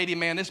had a lady,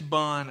 man, this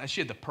bun,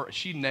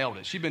 she nailed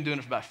it. She'd been doing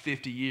it for about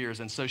 50 years,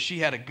 and so she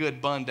had a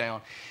good bun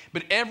down.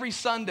 But every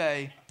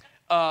Sunday,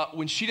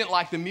 when she didn't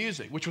like the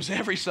music, which was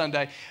every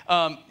Sunday,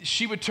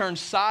 she would turn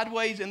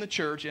sideways in the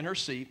church in her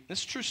seat. This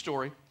is a true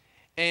story.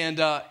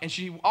 And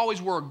she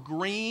always wore a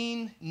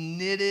green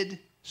knitted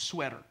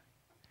sweater.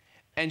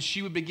 And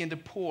she would begin to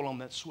pull on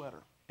that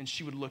sweater. And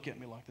she would look at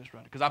me like this,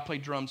 right? Because I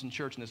played drums in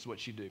church, and this is what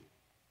she'd do.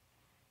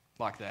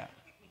 Like that.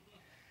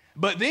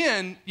 But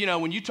then,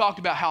 when you talked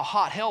about how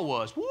hot hell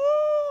was, woo,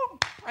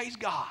 praise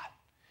God.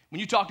 When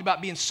you talked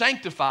about being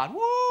sanctified,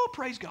 woo,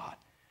 praise God.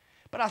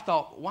 But I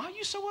thought, why are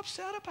you so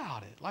upset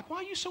about it? Like, why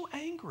are you so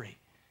angry?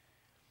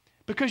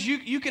 Because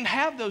you can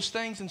have those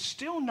things and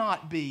still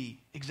not be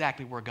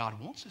exactly where God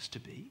wants us to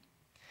be.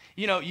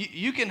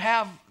 You can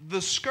have the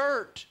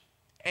skirt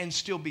and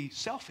still be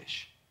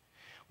selfish.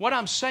 What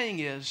I'm saying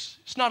is,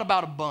 it's not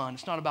about a bun,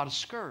 it's not about a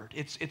skirt.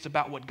 It's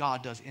about what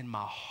God does in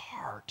my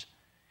heart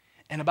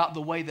and about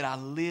the way that I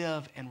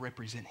live and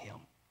represent Him.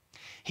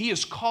 He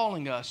is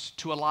calling us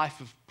to a life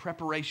of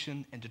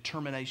preparation and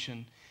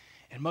determination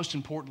and most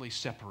importantly,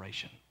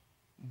 separation.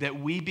 That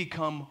we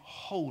become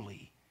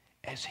holy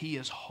as He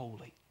is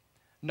holy.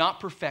 Not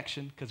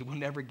perfection, because we'll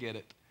never get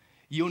it.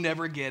 You'll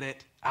never get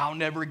it. I'll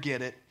never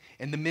get it.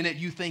 And the minute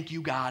you think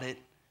you got it,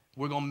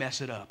 we're going to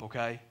mess it up,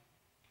 okay?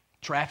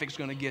 Traffic's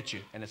going to get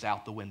you, and it's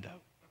out the window.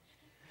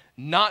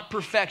 Not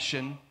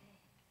perfection,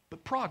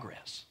 but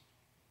progress.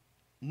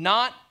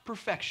 Not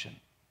perfection,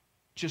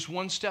 just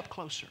one step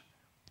closer.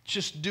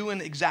 Just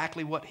doing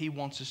exactly what He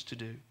wants us to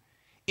do.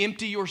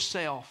 Empty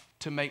yourself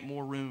to make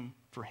more room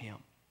for Him.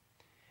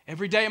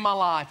 Every day of my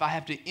life, I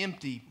have to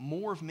empty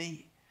more of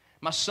me.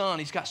 My son,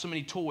 he's got so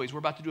many toys. We're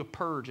about to do a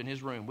purge in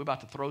his room. We're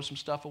about to throw some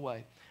stuff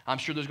away. I'm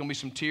sure there's going to be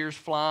some tears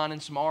flying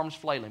and some arms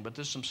flailing, but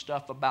there's some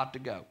stuff about to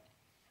go.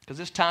 Because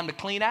it's time to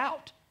clean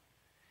out.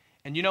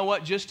 And you know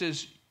what? Just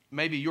as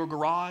maybe your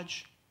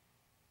garage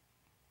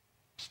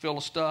is full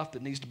of stuff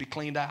that needs to be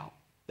cleaned out,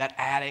 that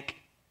attic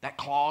that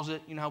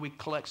closet, you know how we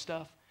collect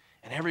stuff?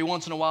 And every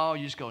once in a while,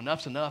 you just go,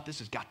 enough's enough. This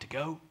has got to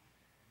go.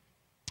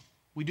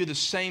 We do the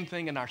same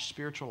thing in our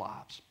spiritual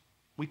lives.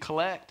 We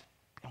collect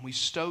and we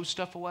stow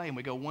stuff away and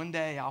we go, one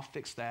day I'll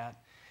fix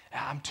that.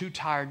 I'm too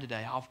tired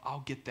today.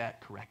 I'll get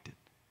that corrected.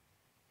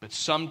 But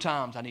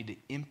sometimes I need to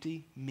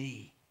empty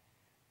me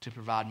to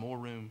provide more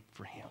room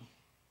for him.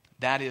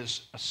 That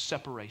is a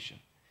separation.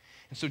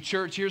 And so,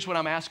 church, here's what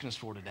I'm asking us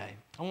for today.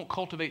 I want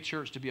Cultivate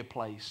Church to be a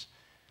place,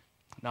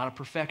 not of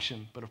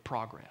perfection, but of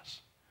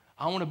progress.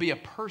 I want to be a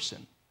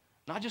person,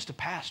 not just a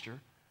pastor.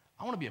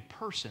 I want to be a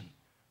person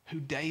who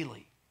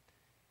daily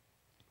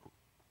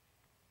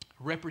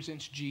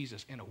represents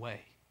Jesus in a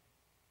way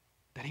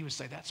that he would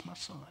say, that's my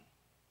son.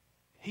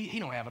 He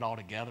don't have it all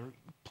together.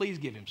 Please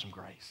give him some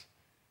grace.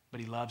 But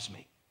he loves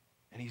me,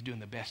 and he's doing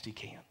the best he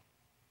can.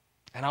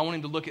 And I want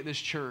him to look at this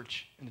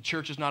church, and the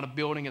church is not a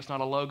building, it's not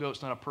a logo,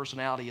 it's not a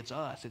personality, it's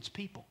us, it's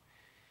people.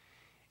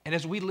 And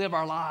as we live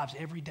our lives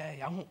every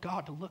day, I want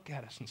God to look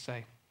at us and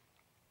say,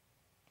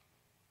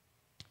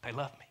 they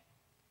love me.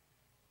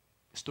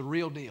 It's the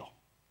real deal.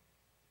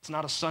 It's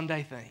not a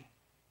Sunday thing.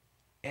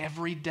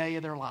 Every day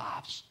of their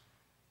lives,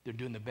 they're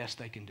doing the best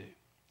they can do.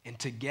 And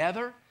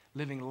together,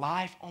 living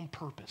life on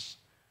purpose,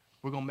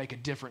 we're going to make a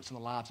difference in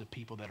the lives of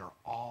people that are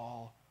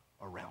all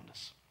around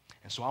us.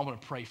 And so I want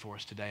to pray for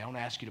us today. I want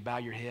to ask you to bow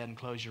your head and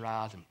close your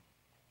eyes. And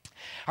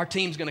our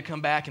team's going to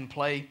come back and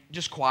play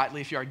just quietly.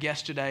 If you're our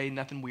guest today,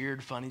 nothing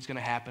weird, funny is going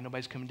to happen.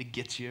 Nobody's coming to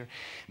get you,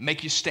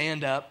 make you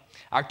stand up.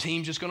 Our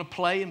team's just going to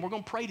play, and we're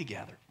going to pray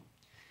together.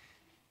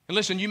 And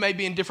listen, you may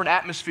be in different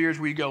atmospheres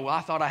where you go, well,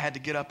 I thought I had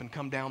to get up and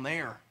come down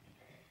there.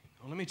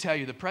 Well, let me tell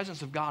you, the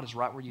presence of God is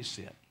right where you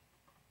sit.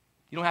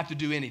 You don't have to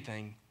do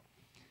anything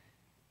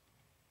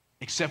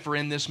except for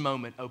in this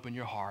moment, open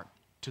your heart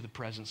to the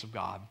presence of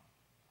God.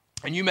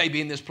 And you may be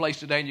in this place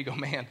today and you go,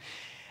 man,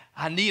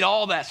 I need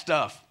all that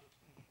stuff,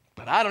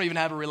 but I don't even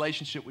have a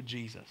relationship with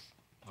Jesus.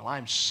 Well, I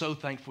am so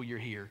thankful you're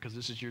here because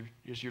this is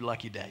your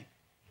lucky day.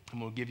 I'm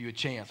going to give you a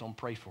chance. I'm going to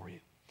pray for you.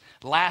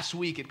 Last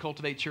week at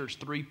Cultivate Church,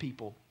 3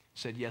 people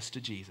said yes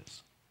to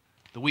Jesus.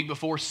 The week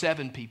before,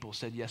 7 people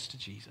said yes to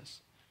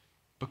Jesus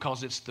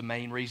because it's the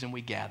main reason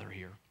we gather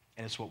here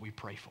and it's what we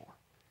pray for.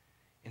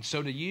 And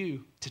so to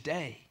you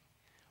today,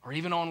 or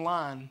even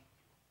online,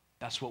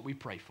 that's what we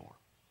pray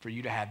for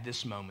you to have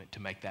this moment to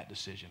make that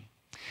decision.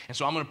 And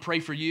so I'm going to pray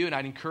for you, and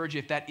I'd encourage you,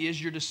 if that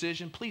is your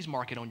decision, please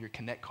mark it on your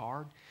Connect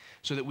card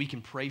so that we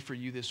can pray for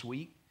you this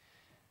week.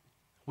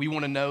 We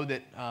want to know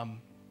that,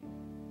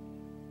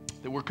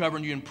 that we're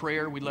covering you in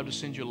prayer. We'd love to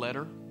send you a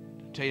letter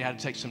to tell you how to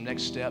take some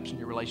next steps in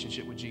your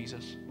relationship with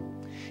Jesus.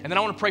 And then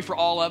I want to pray for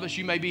all of us.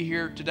 You may be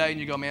here today and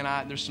you go,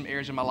 man, there's some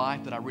areas in my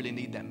life that I really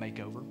need that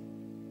makeover.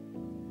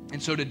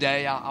 And so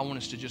today I want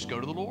us to just go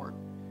to the Lord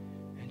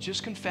and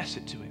just confess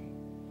it to him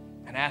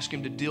and ask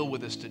him to deal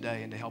with us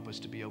today and to help us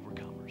to be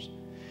overcomers.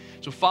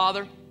 So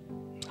Father,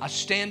 I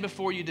stand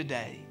before you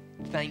today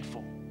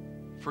thankful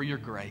for your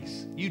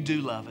grace. You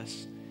do love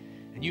us,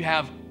 and you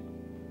have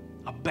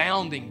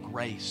abounding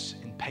grace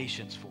and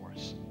patience for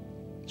us.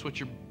 That's what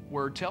your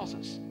word tells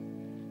us.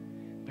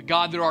 But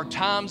God, there are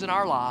times in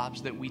our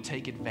lives that we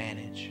take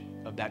advantage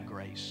of that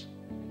grace.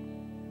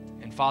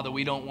 And Father,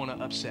 we don't want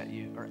to upset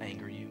you or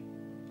anger you.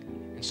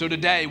 And so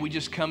today we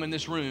just come in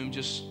this room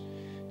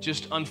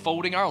just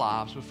unfolding our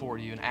lives before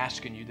you and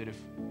asking you that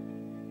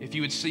if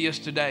you would see us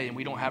today and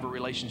we don't have a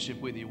relationship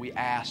with you, we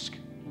ask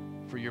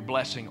for your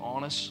blessing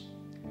on us.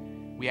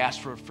 We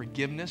ask for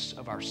forgiveness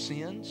of our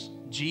sins.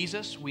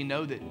 Jesus, we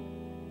know that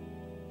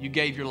you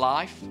gave your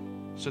life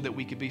so that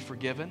we could be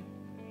forgiven.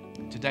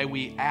 Today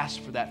we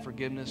ask for that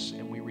forgiveness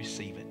and we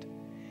receive it.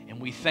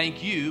 And we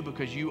thank you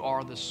because you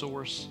are the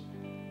source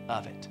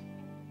of it.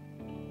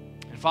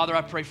 And Father,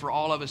 I pray for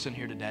all of us in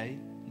here today.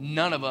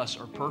 None of us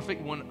are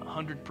perfect,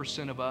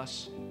 100% of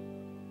us.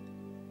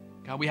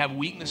 God, we have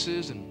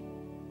weaknesses and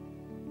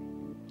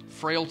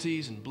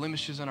frailties and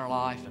blemishes in our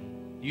life,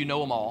 and you know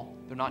them all.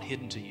 They're not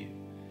hidden to you.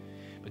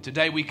 But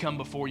today we come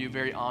before you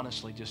very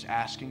honestly, just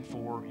asking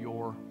for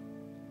your,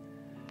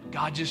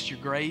 God, just your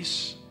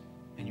grace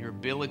and your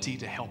ability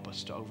to help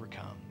us to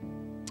overcome.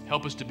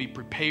 Help us to be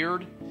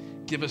prepared.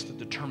 Give us the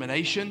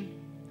determination,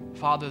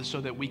 Father,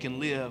 so that we can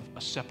live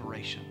a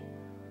separation,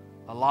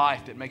 a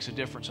life that makes a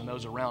difference in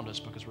those around us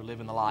because we're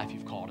living the life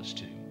you've called us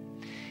to.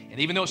 And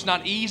even though it's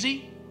not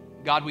easy,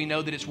 God, we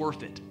know that it's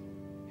worth it.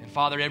 And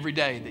Father, every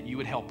day that you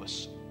would help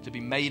us to be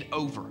made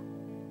over,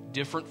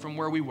 different from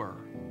where we were,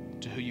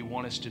 to who you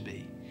want us to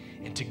be.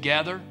 And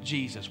together,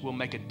 Jesus, will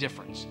make a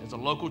difference. As a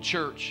local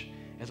church,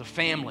 as a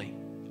family,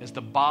 as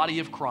the body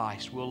of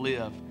Christ, we'll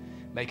live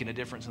making a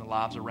difference in the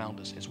lives around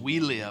us as we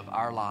live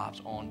our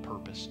lives on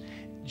purpose.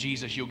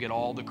 Jesus, you'll get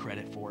all the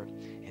credit for it.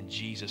 In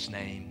Jesus'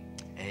 name,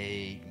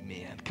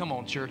 amen. Come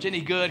on, church.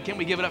 Any good? Can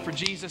we give it up for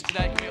Jesus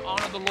today? Can we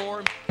honor the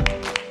Lord?